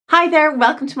Hi there,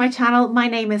 welcome to my channel. My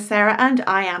name is Sarah and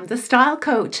I am the Style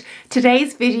Coach.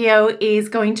 Today's video is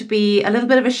going to be a little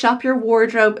bit of a shop your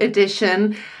wardrobe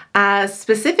edition,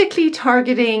 specifically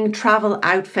targeting travel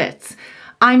outfits.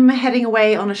 I'm heading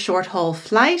away on a short haul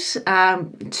flight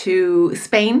to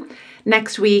Spain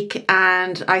next week,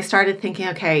 and I started thinking,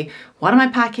 okay, what am I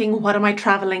packing? What am I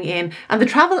traveling in? And the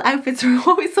travel outfits are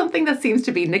always something that seems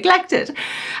to be neglected.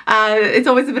 It's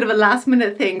always a bit of a last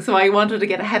minute thing, so I wanted to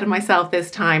get ahead of myself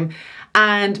this time.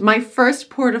 And my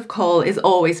first port of call is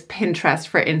always Pinterest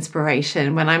for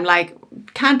inspiration when I'm like,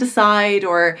 can't decide,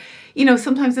 or you know,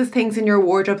 sometimes there's things in your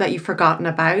wardrobe that you've forgotten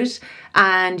about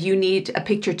and you need a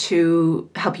picture to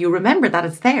help you remember that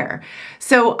it's there.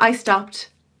 So I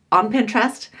stopped on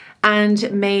Pinterest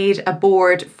and made a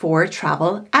board for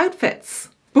travel outfits.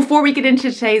 Before we get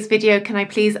into today's video, can I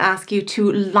please ask you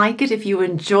to like it if you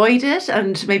enjoyed it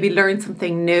and maybe learn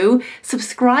something new?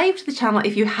 Subscribe to the channel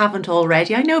if you haven't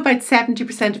already. I know about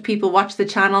 70% of people watch the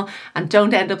channel and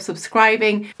don't end up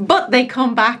subscribing, but they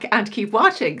come back and keep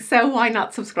watching. So why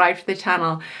not subscribe to the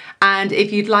channel? And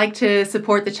if you'd like to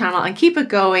support the channel and keep it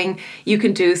going, you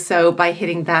can do so by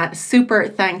hitting that super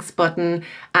thanks button.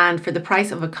 And for the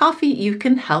price of a coffee, you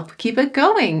can help keep it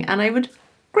going. And I would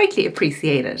greatly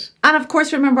appreciate it. And of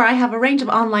course, remember, I have a range of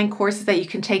online courses that you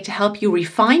can take to help you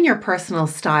refine your personal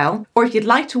style. Or if you'd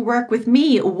like to work with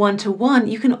me one-to-one,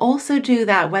 you can also do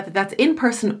that, whether that's in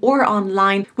person or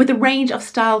online, with a range of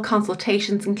style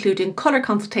consultations, including color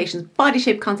consultations, body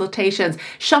shape consultations,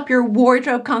 shop your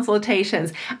wardrobe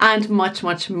consultations, and much,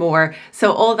 much more.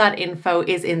 So all that info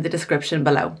is in the description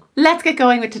below. Let's get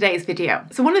going with today's video.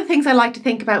 So one of the things I like to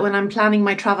think about when I'm planning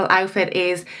my travel outfit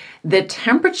is the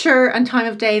temperature and time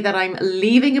of day that I'm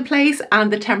leaving a place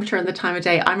and the temperature and the time of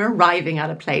day I'm arriving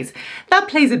at a place. That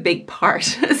plays a big part.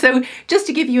 So just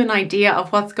to give you an idea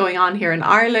of what's going on here in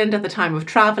Ireland at the time of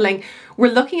traveling,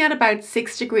 we're looking at about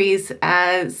 6 degrees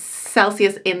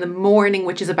Celsius in the morning,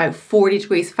 which is about 40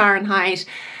 degrees Fahrenheit.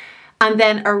 And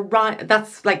then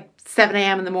that's like 7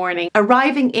 a.m. in the morning.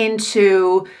 Arriving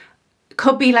into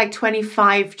could be like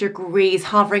 25 degrees,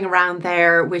 hovering around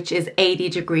there, which is 80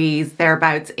 degrees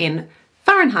thereabouts in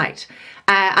Fahrenheit.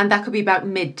 And that could be about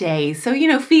midday. So, you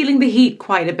know, feeling the heat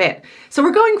quite a bit. So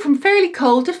we're going from fairly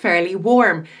cold to fairly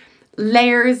warm.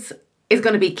 Layers is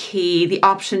going to be key. The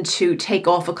option to take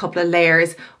off a couple of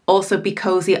layers. Also be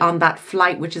cozy on that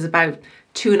flight, which is about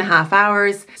 2.5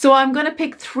 hours. So I'm going to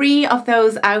pick 3 of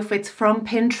those outfits from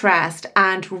Pinterest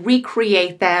and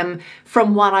recreate them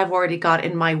from what I've already got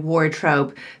in my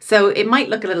wardrobe. So it might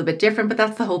look a little bit different, but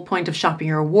that's the whole point of shopping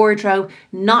your wardrobe,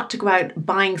 not to go out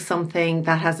buying something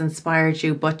that has inspired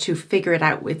you, but to figure it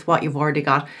out with what you've already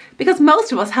got, because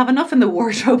most of us have enough in the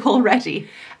wardrobe already.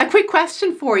 A quick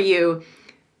question for you.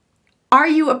 Are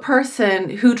you a person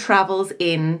who travels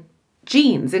in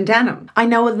jeans, in denim? I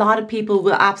know a lot of people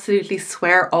will absolutely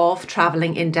swear off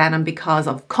traveling in denim because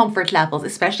of comfort levels,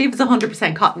 especially if it's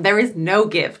 100% cotton. There is no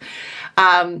give.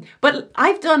 But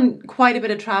I've done quite a bit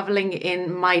of traveling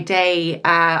in my day.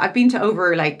 I've been to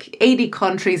over like 80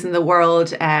 countries in the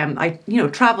world. I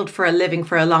traveled for a living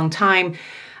for a long time.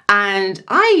 And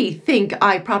I think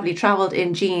I probably traveled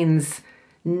in jeans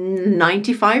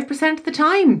 95% of the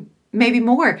time. Maybe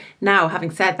more. Now,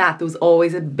 having said that, there was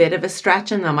always a bit of a stretch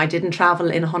in them. I didn't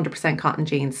travel in 100% cotton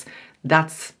jeans.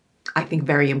 That's, I think,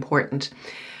 very important.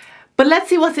 But let's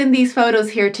see what's in these photos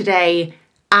here today.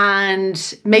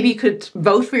 And maybe you could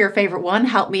vote for your favorite one,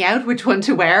 help me out which one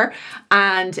to wear,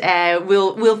 and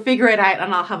we'll figure it out,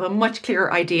 and I'll have a much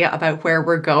clearer idea about where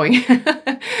we're going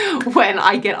when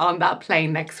I get on that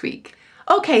plane next week.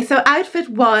 Okay, so outfit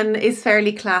 1 is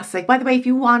fairly classic. By the way, if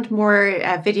you want more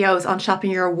videos on shopping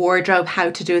your wardrobe, how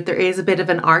to do it, there is a bit of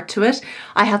an art to it.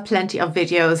 I have plenty of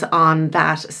videos on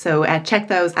that, so check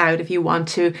those out if you want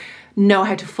to know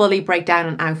how to fully break down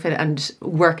an outfit and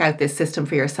work out this system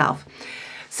for yourself.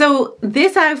 So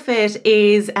this outfit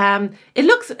is,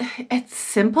 it's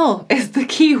simple is the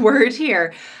key word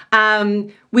here.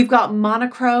 We've got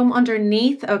monochrome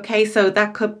underneath. Okay, so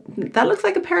that looks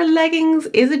like a pair of leggings.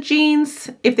 Is it jeans?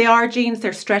 If they are jeans,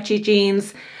 they're stretchy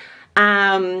jeans.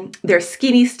 They're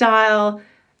skinny style,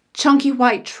 chunky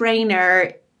white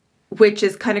trainer, which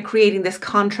is kind of creating this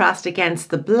contrast against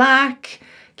the black.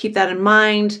 Keep that in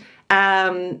mind.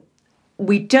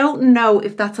 We don't know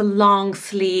if that's a long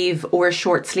sleeve or a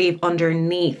short sleeve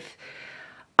underneath.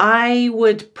 I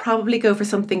would probably go for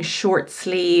something short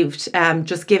sleeved,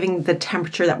 just giving the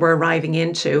temperature that we're arriving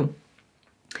into.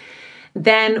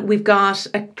 Then we've got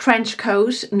a trench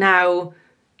coat. Now,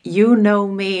 you know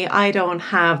me, I don't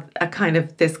have a kind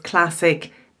of this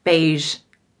classic beige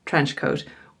trench coat.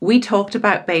 We talked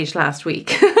about beige last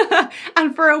week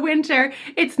And for a winter,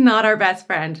 it's not our best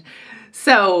friend.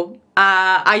 So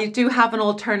I do have an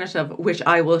alternative, which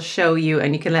I will show you,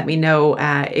 and you can let me know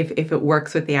if it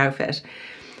works with the outfit.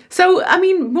 So, I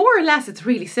mean, more or less, it's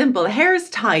really simple. Hair is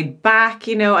tied back,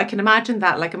 you know, I can imagine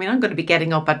that. Like, I mean, I'm going to be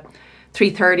getting up at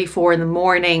 3:30, 4 in the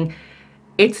morning.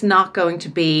 It's not going to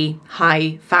be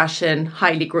high fashion,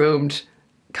 highly groomed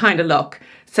kind of look.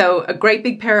 So a great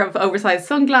big pair of oversized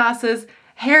sunglasses,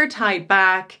 hair tied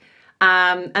back,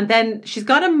 and then she's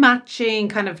got a matching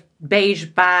kind of beige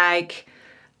bag.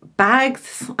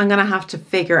 Bags, I'm going to have to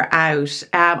figure out.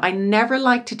 I never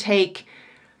like to take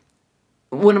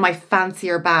one of my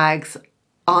fancier bags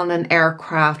on an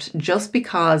aircraft, just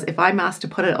because if I'm asked to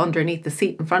put it underneath the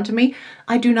seat in front of me,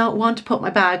 I do not want to put my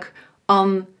bag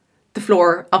on the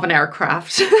floor of an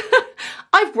aircraft.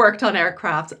 I've worked on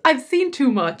aircraft. I've seen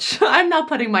too much. I'm not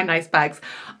putting my nice bags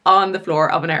on the floor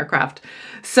of an aircraft.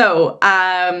 So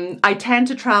I tend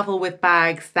to travel with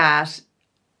bags that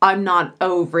I'm not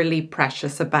overly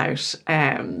precious about.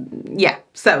 Yeah,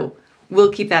 so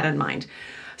we'll keep that in mind.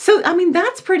 So, I mean,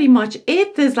 that's pretty much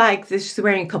it. There's like, she's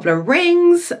wearing a couple of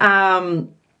rings.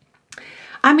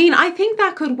 I mean, I think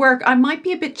that could work. I might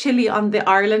be a bit chilly on the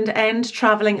Ireland end,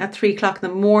 traveling at 3 o'clock in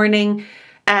the morning.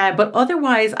 But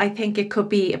otherwise, I think it could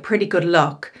be a pretty good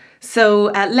look. So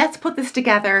let's put this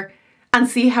together and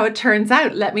see how it turns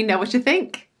out. Let me know what you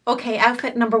think. Okay,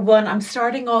 outfit number 1. I'm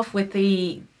starting off with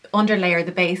the underlayer,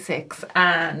 the basics,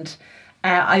 and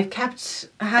I've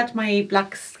had my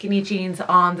black skinny jeans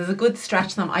on. There's a good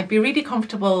stretch them. I'd be really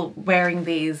comfortable wearing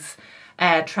these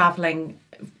traveling,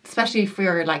 especially if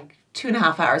you're like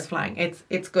 2.5 hours flying.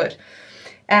 It's good.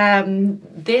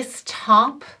 This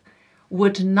top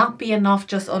would not be enough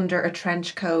just under a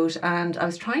trench coat, and I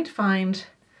was trying to find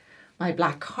my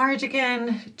black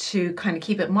cardigan to kind of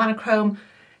keep it monochrome.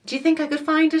 Do you think I could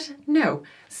find it? No.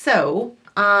 So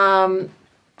I'm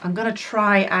gonna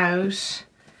try out,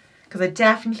 because I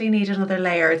definitely need another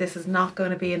layer. This is not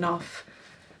going to be enough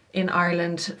in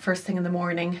Ireland first thing in the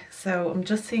morning. So I'm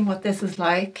just seeing what this is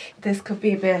like. This could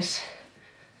be a bit,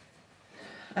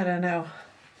 I don't know.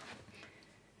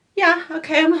 Yeah,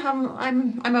 okay,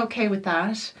 I'm okay with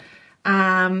that.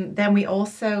 Then we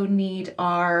also need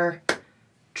our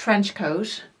trench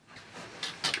coat.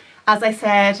 As I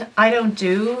said, I don't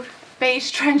do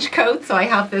beige trench coats, so I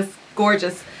have this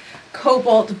gorgeous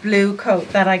cobalt blue coat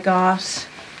that I got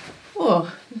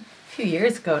a few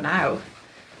years ago now.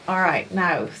 All right,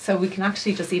 now, so we can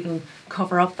actually just even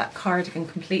cover up that cardigan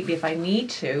completely if I need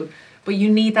to, but you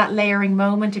need that layering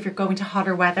moment if you're going to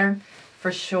hotter weather,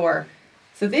 for sure.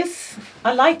 So this,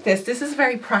 I like this. This is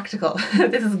very practical.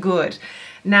 This is good.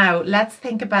 Now, let's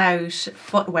think about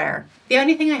footwear. The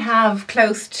only thing I have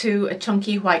close to a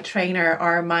chunky white trainer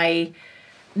are my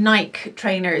Nike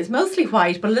trainers, mostly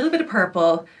white, but a little bit of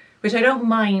purple, which I don't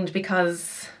mind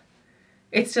because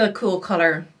it's still a cool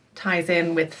colour, ties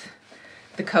in with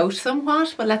the coat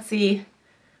somewhat, but let's see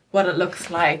what it looks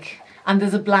like. And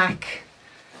there's a black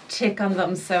tick on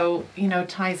them, so, you know,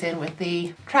 ties in with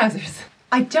the trousers.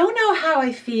 I don't know how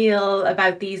I feel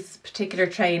about these particular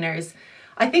trainers.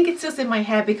 I think it's just in my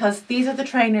head because these are the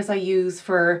trainers I use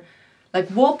for like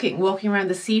walking around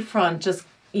the seafront, just,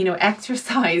 you know,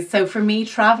 exercise. So for me,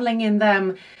 traveling in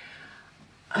them,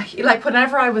 like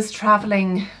whenever I was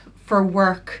traveling for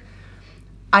work,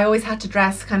 I always had to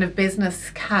dress kind of business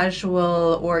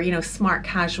casual or, you know, smart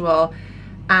casual,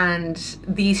 and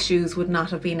these shoes would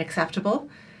not have been acceptable.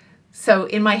 So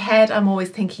in my head, I'm always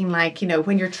thinking like, you know,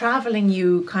 when you're traveling,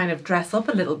 you kind of dress up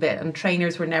a little bit, and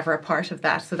trainers were never a part of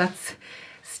that. So that's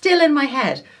still in my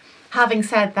head. Having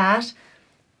said that,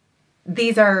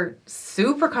 these are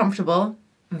super comfortable,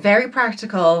 very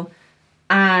practical,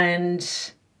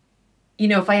 and, you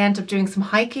know, if I end up doing some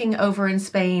hiking over in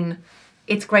Spain,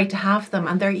 it's great to have them.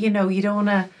 And they're, you know, you don't want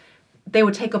to, they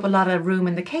would take up a lot of room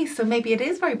in the case. So maybe it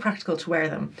is very practical to wear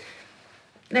them.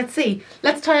 Let's see.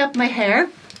 Let's tie up my hair,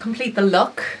 complete the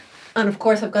look. And of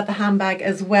course I've got the handbag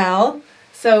as well.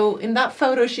 So in that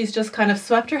photo, she's just kind of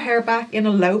swept her hair back in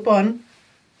a low bun,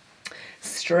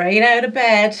 straight out of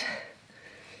bed,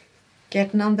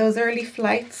 getting on those early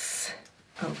flights.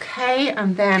 Okay,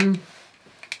 and then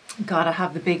gotta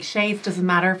have the big shades. Doesn't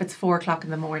matter if it's 4 o'clock in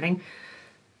the morning.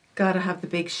 Gotta have the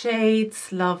big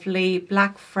shades, lovely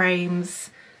black frames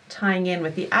tying in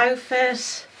with the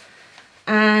outfit.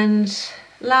 And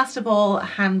last of all, a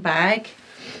handbag.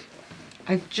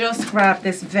 I've just grabbed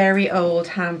this very old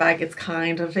handbag. It's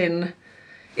kind of in,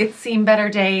 it's seen better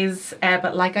days,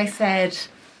 but like I said,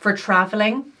 for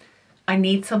traveling, I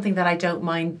need something that I don't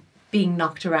mind being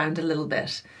knocked around a little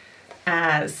bit.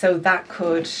 So that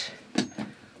could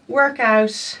work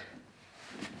out.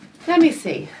 Let me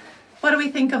see. What do we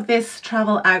think of this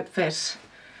travel outfit?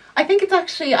 I think it's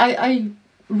actually, I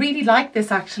really like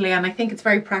this actually, and I think it's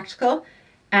very practical.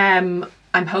 I'm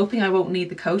hoping I won't need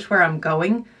the coat where I'm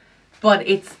going, but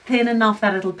it's thin enough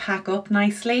that it'll pack up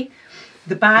nicely.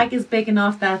 The bag is big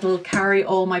enough that it'll carry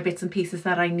all my bits and pieces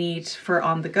that I need for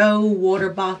on the go, water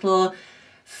bottle,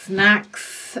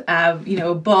 snacks, you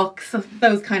know, books,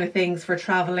 those kind of things for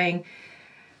traveling.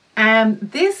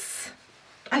 This,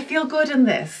 I feel good in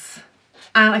this,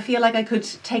 and I feel like I could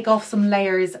take off some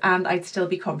layers and I'd still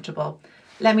be comfortable.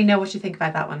 Let me know what you think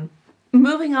about that one.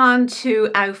 Moving on to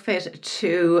outfit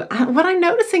 2, what I'm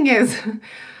noticing is,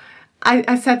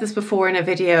 I said this before in a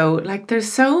video, like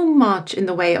there's so much in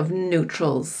the way of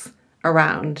neutrals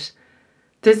around.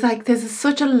 There's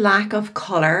such a lack of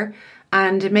colour,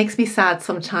 and it makes me sad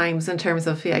sometimes in terms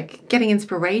of like getting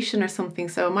inspiration or something.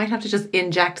 So I might have to just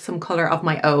inject some colour of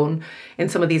my own in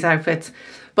some of these outfits.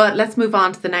 But let's move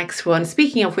on to the next one.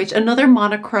 Speaking of which, another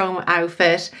monochrome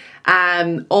outfit,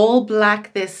 all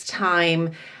black this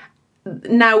time.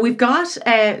 Now we've got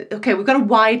we've got a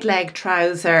wide leg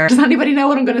trouser. Does anybody know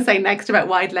what I'm going to say next about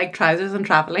wide leg trousers and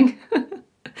traveling?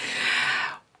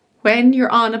 When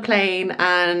you're on a plane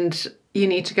and you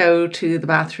need to go to the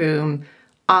bathroom,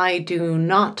 I do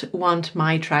not want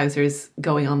my trousers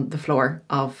going on the floor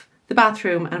of the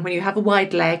bathroom. And when you have a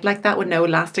wide leg like that with no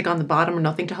elastic on the bottom or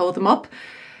nothing to hold them up,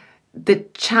 the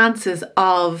chances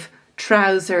of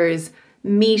trousers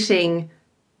meeting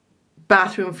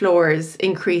bathroom floors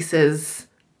increases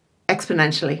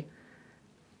exponentially,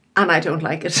 and I don't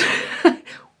like it.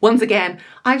 Once again,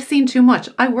 I've seen too much.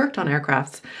 I worked on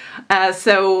aircrafts,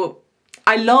 so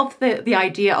I love the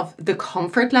idea of the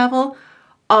comfort level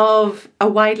of a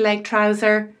wide leg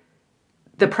trouser.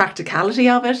 The practicality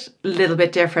of it, a little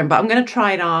bit different, but I'm going to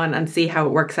try it on and see how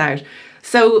it works out.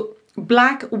 So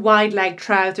black wide leg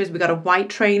trousers, we got a white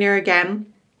trainer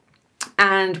again,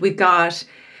 and we've got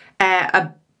a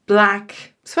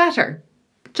black sweater,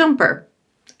 jumper.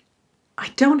 I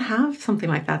don't have something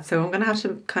like that, so I'm going to have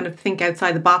to kind of think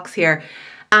outside the box here.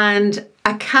 And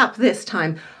a cap this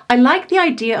time. I like the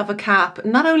idea of a cap,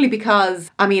 not only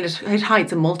because, I mean, it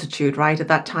hides a multitude, right? At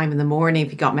that time in the morning,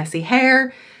 if you got messy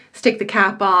hair, stick the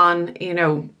cap on, you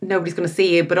know, nobody's going to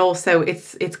see you, but also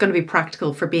it's going to be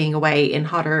practical for being away in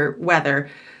hotter weather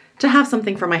to have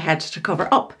something for my head to cover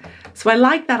up. So I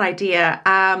like that idea.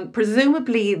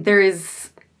 Presumably there is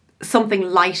something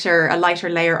lighter, a lighter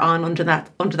layer on under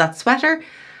that sweater.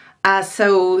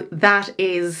 So that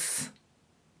is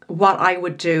what I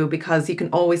would do, because you can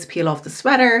always peel off the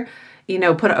sweater, you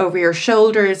know, put it over your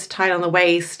shoulders, tie it on the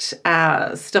waist,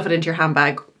 stuff it into your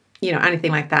handbag, you know,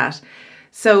 anything like that.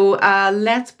 So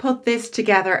let's put this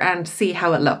together and see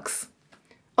how it looks.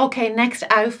 Okay, next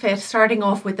outfit, starting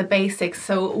off with the basics.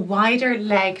 So wider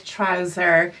leg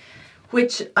trouser,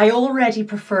 which I already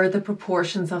prefer the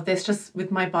proportions of this, just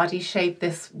with my body shape,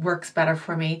 this works better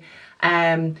for me.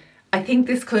 I think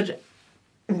this could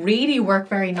really work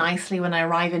very nicely when I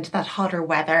arrive into that hotter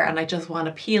weather and I just want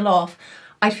to peel off.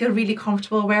 I feel really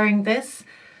comfortable wearing this.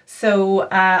 So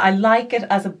I like it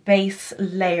as a base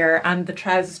layer, and the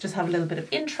trousers just have a little bit of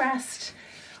interest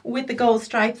with the gold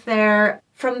stripes there.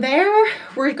 From there,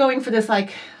 we're going for this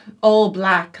like all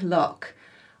black look.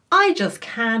 I just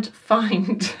can't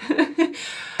find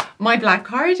my black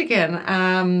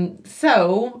cardigan.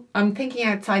 So I'm thinking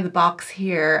outside the box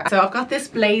here. So I've got this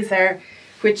blazer,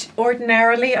 which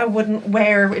ordinarily I wouldn't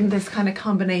wear in this kind of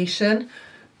combination,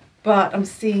 but I'm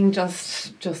seeing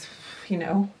just, you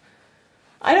know,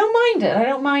 I don't mind it. I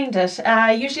don't mind it.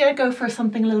 Usually I go for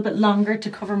something a little bit longer to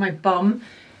cover my bum,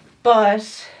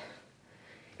 but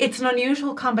it's an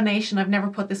unusual combination. I've never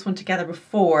put this one together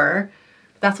before.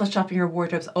 That's what shopping your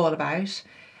wardrobe's all about.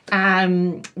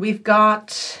 We've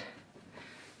got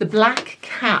the black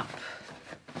cap.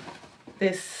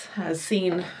 This has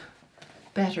seen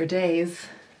better days.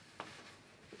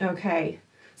 Okay,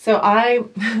 so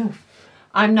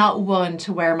I'm not one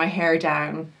to wear my hair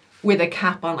down with a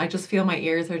cap on. I just feel my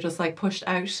ears are just like pushed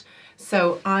out.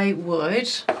 So I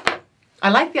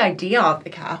like the idea of the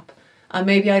cap, and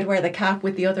maybe I'd wear the cap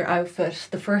with the other outfit,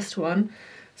 the first one.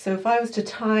 So if I was to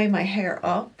tie my hair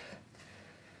up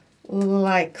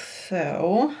like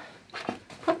so,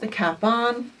 put the cap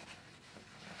on,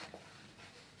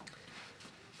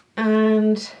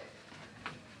 and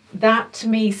that to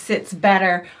me sits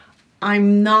better.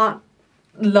 I'm not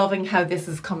loving how this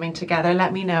is coming together.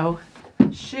 Let me know.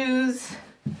 Shoes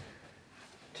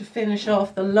to finish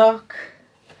off the look.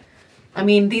 I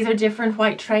mean, these are different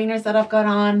white trainers that I've got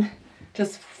on,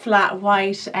 just flat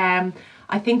white.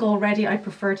 I think already I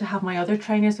prefer to have my other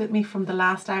trainers with me from the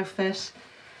last outfit.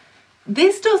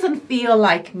 This doesn't feel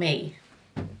like me.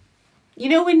 You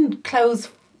know when clothes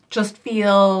just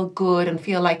feel good and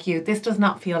feel like you? This does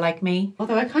not feel like me.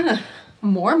 Although I kind of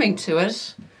am warming to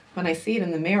it when I see it in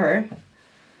the mirror.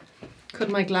 Could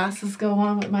my glasses go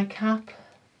on with my cap?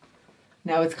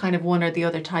 No, it's kind of one or the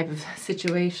other type of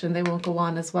situation. They won't go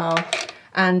on as well.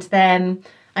 And then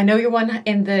I know your one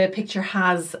in the picture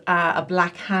has a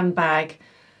black handbag.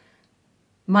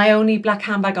 My only black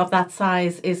handbag of that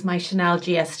size is my Chanel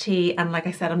GST, and like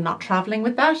I said, I'm not traveling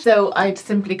with that. So I'd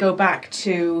simply go back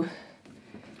to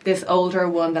this older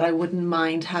one that I wouldn't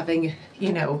mind having,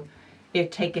 you know,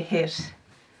 it take a hit.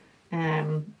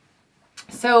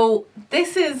 So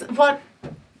this is what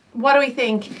do we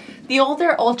think? The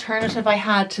older alternative I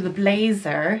had to the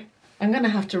blazer, I'm gonna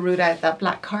have to root out that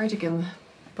black cardigan,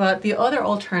 but the other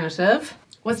alternative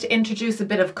was to introduce a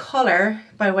bit of color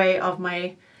by way of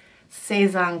my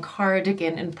Cezanne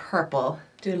cardigan in purple.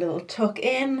 Do a little tuck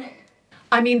in.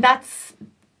 I mean, that's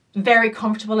very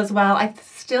comfortable as well. I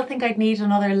still think I'd need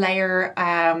another layer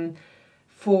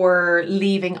for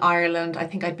leaving Ireland. I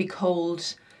think I'd be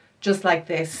cold just like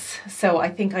this. So I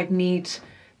think I'd need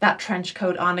that trench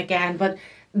coat on again. But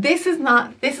this is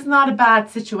not a bad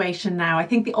situation now. I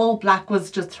think the all black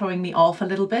was just throwing me off a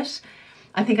little bit.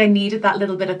 I think I needed that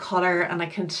little bit of colour, and I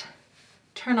can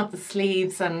turn up the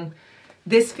sleeves, and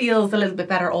this feels a little bit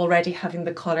better already having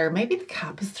the colour. Maybe the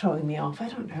cap is throwing me off, I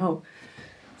don't know.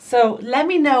 So let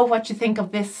me know what you think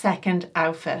of this second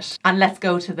outfit, and let's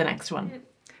go to the next one.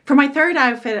 For my third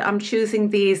outfit, I'm choosing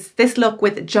this look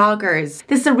with joggers.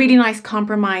 This is a really nice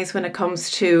compromise when it comes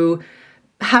to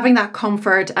having that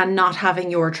comfort and not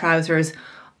having your trousers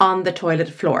on the toilet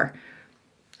floor.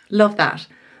 Love that.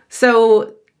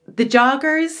 So the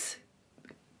joggers,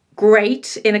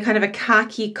 great in a kind of a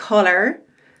khaki colour.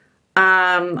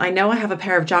 I know I have a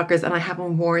pair of joggers and I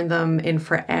haven't worn them in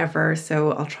forever,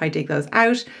 so I'll try dig those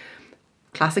out.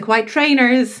 Classic white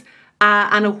trainers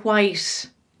and a white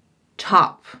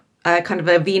top, kind of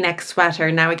a V-neck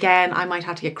sweater. Now again, I might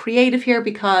have to get creative here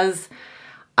because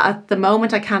at the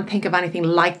moment I can't think of anything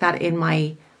like that in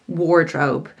my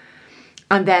wardrobe.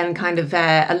 And then kind of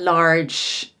a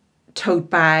large tote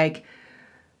bag,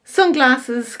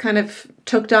 sunglasses kind of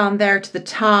tucked on there to the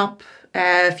top,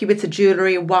 a few bits of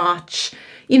jewellery, a watch,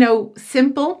 you know,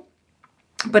 simple.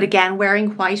 But again,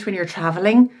 wearing white when you're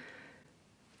travelling,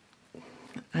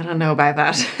 I don't know about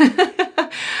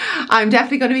that. I'm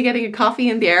definitely going to be getting a coffee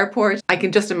in the airport. I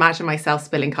can just imagine myself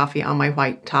spilling coffee on my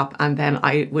white top, and then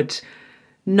I would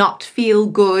not feel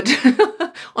good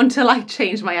until I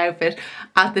change my outfit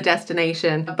at the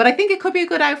destination. But I think it could be a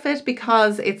good outfit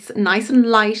because it's nice and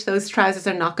light. Those trousers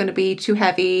are not going to be too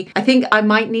heavy. I think I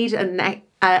might need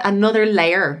another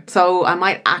layer. So I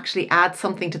might actually add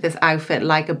something to this outfit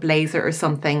like a blazer or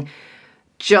something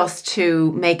just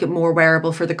to make it more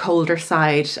wearable for the colder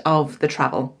side of the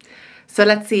travel. So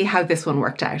let's see how this one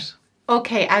worked out.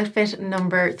 Okay, outfit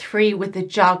number 3 with the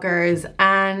joggers,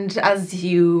 and as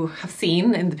you have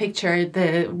seen in the picture,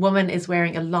 the woman is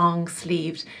wearing a long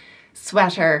sleeved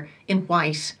sweater in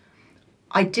white.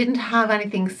 I didn't have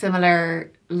anything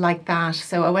similar like that,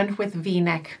 so I went with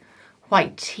V-neck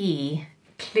white tee.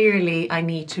 Clearly I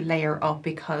need to layer up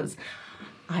because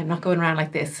I'm not going around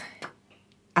like this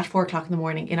at 4 o'clock in the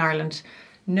morning in Ireland.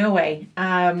 No way.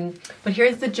 But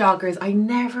here's the joggers. I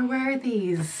never wear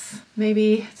these.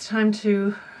 Maybe it's time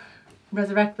to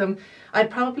resurrect them.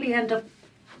 I'd probably end up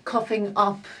cuffing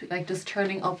up, like just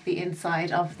turning up the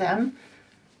inside of them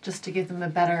just to give them a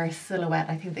better silhouette.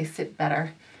 I think they sit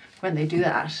better when they do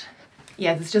that.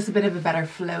 Yeah, there's just a bit of a better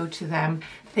flow to them.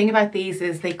 The thing about these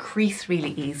is they crease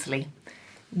really easily.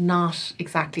 Not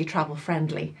exactly travel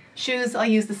friendly. Shoes, I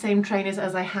use the same trainers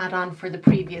as I had on for the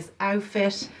previous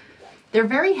outfit. They're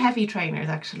very heavy trainers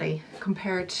actually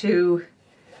compared to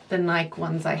the Nike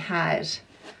ones I had.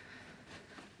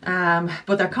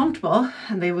 But they're comfortable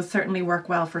and they will certainly work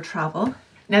well for travel.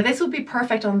 Now this would be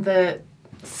perfect on the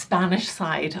Spanish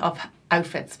side of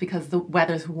outfits because the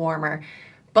weather's warmer.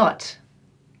 But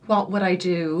what would I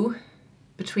do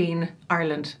between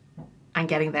Ireland and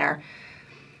getting there?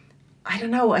 I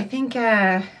don't know, I think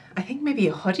maybe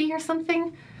a hoodie or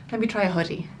something. Let me try a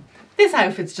hoodie. This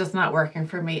outfit's just not working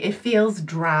for me. It feels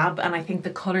drab and I think the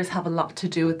colours have a lot to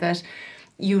do with it.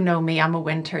 You know me, I'm a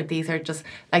winter. These are just,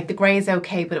 like the grey is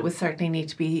okay, but it would certainly need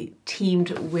to be teamed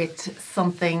with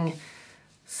something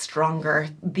stronger.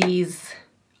 These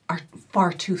are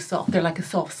far too soft. They're like a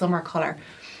soft summer colour.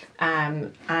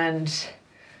 And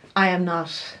I am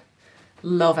not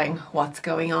loving what's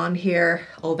going on here.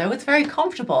 Although it's very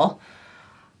comfortable,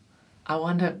 I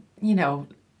want to, you know,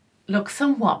 look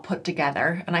somewhat put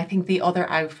together, and I think the other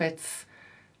outfits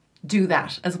do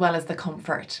that as well as the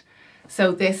comfort.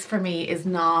 So this for me is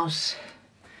not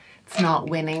it's not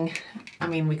winning. I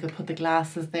mean, we could put the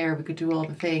glasses there, we could do all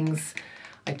the things.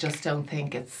 I just don't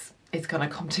think it's gonna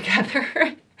come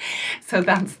together. So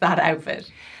that's that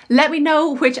outfit. Let me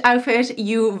know which outfit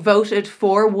you voted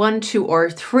for, 1, 2, or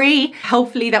 3.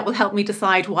 Hopefully that will help me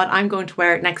decide what I'm going to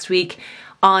wear next week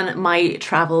on my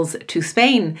travels to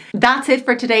Spain. That's it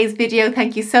for today's video.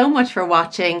 Thank you so much for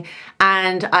watching,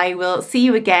 and I will see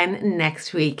you again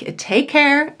next week. Take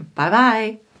care. Bye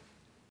bye.